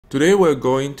Today we're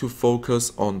going to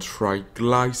focus on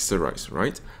triglycerides,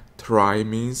 right? Tri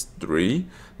means 3.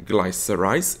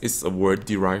 Glycerides is a word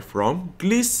derived from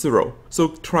glycerol. So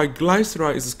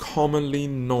triglyceride is commonly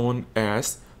known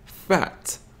as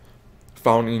fat,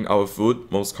 found in our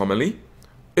food most commonly.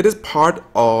 It is part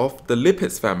of the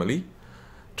lipids family.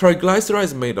 Triglyceride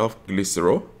is made of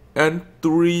glycerol and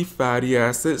 3 fatty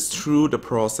acids through the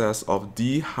process of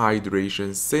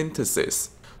dehydration synthesis.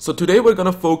 So today we're going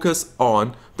to focus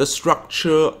on the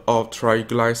structure of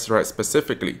triglycerides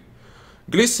specifically.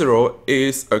 Glycerol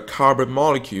is a carbon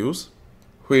molecule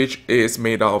which is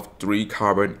made of 3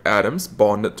 carbon atoms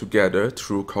bonded together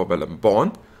through covalent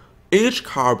bond. Each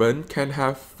carbon can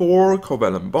have 4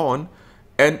 covalent bonds,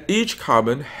 and each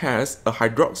carbon has a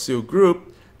hydroxyl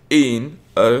group in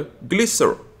a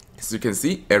glycerol. As you can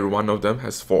see, every one of them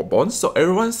has 4 bonds, so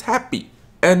everyone's happy.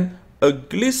 And a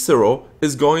glycerol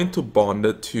is going to bond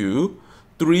it to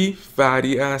 3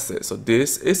 fatty acids. So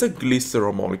this is a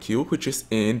glycerol molecule which is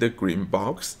in the green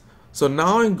box. So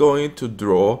now I'm going to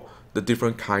draw the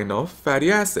different kind of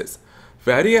fatty acids.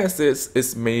 Fatty acids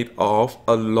is made of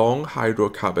a long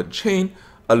hydrocarbon chain.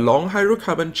 A long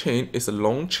hydrocarbon chain is a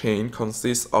long chain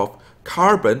consists of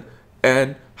carbon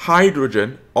and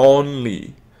hydrogen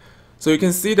only. So you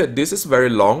can see that this is very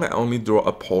long. I only draw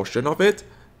a portion of it.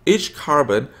 Each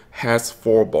carbon has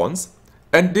 4 bonds,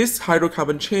 and this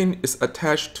hydrocarbon chain is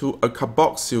attached to a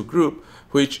carboxyl group,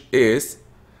 which is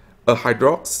a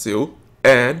hydroxyl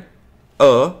and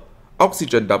a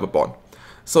oxygen double bond.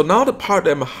 So now the part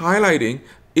that I'm highlighting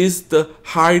is the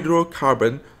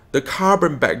hydrocarbon, the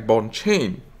carbon backbone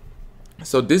chain.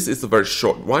 So this is a very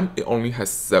short one. It only has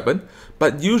 7,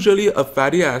 but usually a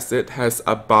fatty acid has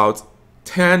about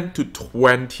 10 to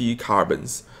 20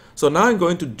 carbons. So now I'm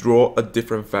going to draw a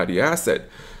different fatty acid.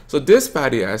 So this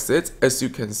fatty acid, as you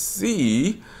can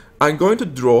see, I'm going to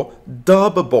draw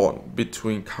double bond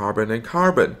between carbon and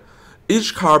carbon.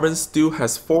 Each carbon still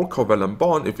has 4 covalent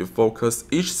bonds. If you focus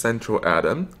each central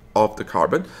atom of the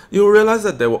carbon, you'll realize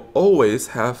that they will always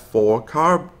have 4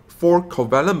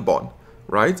 covalent bonds,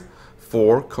 right?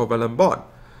 4 covalent bonds.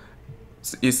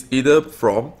 It's either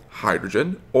from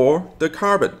hydrogen or the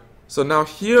carbon. So now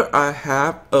here I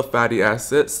have a fatty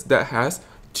acid that has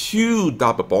 2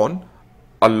 double bonds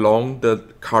along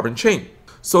the carbon chain.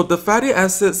 So the fatty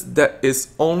acids that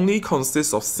is only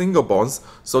consists of single bonds,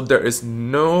 so there is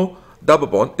no double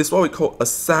bond, is what we call a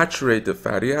saturated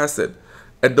fatty acid.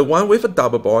 And the one with a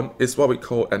double bond is what we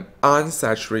call an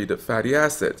unsaturated fatty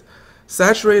acid.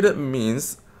 Saturated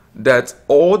means that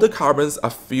all the carbons are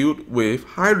filled with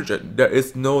hydrogen. There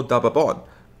is no double bond.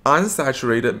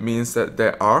 Unsaturated means that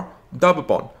there are double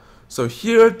bond. So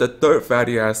here the third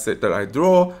fatty acid that I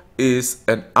draw is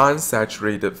an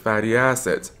unsaturated fatty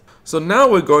acid. So now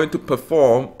we're going to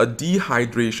perform a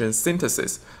dehydration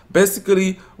synthesis.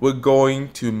 Basically, we're going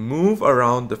to move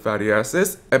around the fatty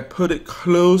acids and put it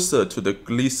closer to the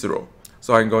glycerol.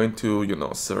 So I'm going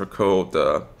to, circle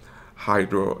the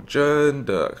hydrogen,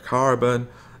 the carbon,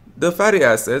 the fatty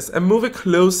acids, and move it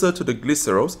closer to the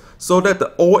glycerols so that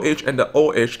the OH and the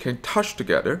OH can touch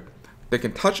together. They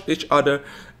can touch each other,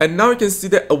 and now you can see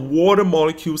that a water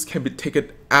molecules can be taken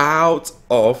out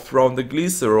from the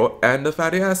glycerol and the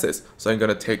fatty acids. So I'm going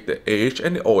to take the H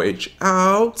and the OH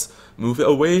out, move it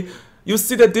away. You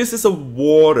see that this is a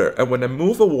water, and when I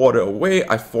move a water away,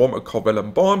 I form a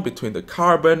covalent bond between the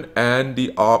carbon and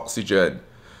the oxygen.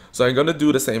 So I'm going to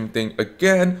do the same thing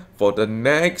again for the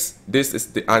next. This is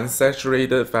the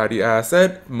unsaturated fatty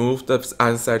acid. Move the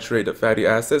unsaturated fatty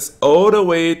acids all the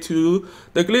way to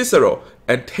the glycerol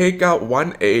and take out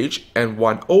one H and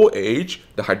one OH,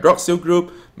 the hydroxyl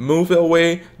group. Move it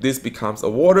away. This becomes a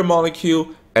water molecule.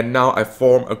 And now I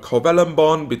form a covalent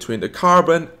bond between the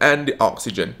carbon and the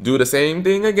oxygen. Do the same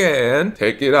thing again.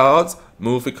 Take it out.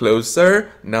 Move it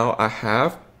closer. Now I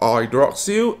have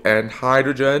hydroxyl and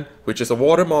hydrogen, which is a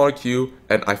water molecule,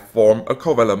 and I form a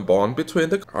covalent bond between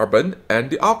the carbon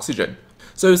and the oxygen.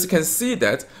 So as you can see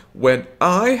that when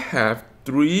I have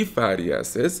 3 fatty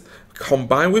acids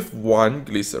combined with 1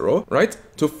 glycerol, right,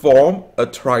 to form a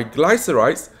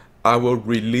triglycerides, I will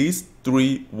release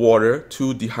 3 water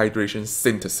to dehydration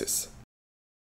synthesis.